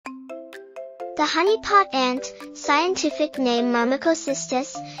The honeypot ant, scientific name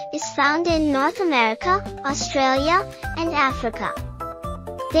Myrmecocystus, is found in North America, Australia, and Africa.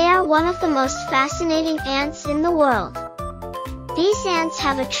 They are one of the most fascinating ants in the world. These ants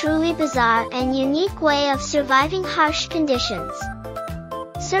have a truly bizarre and unique way of surviving harsh conditions.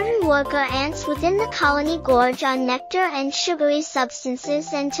 Certain worker ants within the colony gorge on nectar and sugary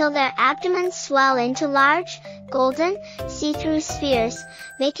substances until their abdomens swell into large, golden, see-through spheres,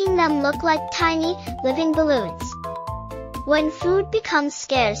 making them look like tiny, living balloons. When food becomes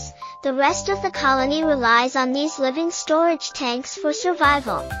scarce, the rest of the colony relies on these living storage tanks for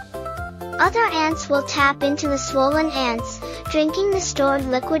survival. Other ants will tap into the swollen ants, drinking the stored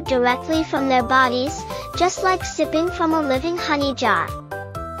liquid directly from their bodies, just like sipping from a living honey jar.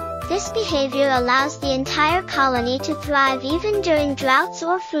 This behavior allows the entire colony to thrive even during droughts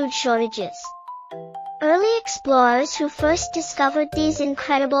or food shortages. Early explorers who first discovered these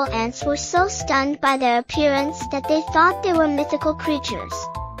incredible ants were so stunned by their appearance that they thought they were mythical creatures.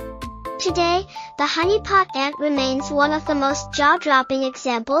 Today, the honeypot ant remains one of the most jaw-dropping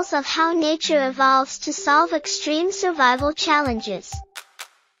examples of how nature evolves to solve extreme survival challenges.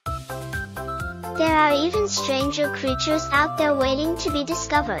 There are even stranger creatures out there waiting to be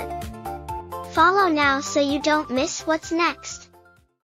discovered. Follow now so you don't miss what's next.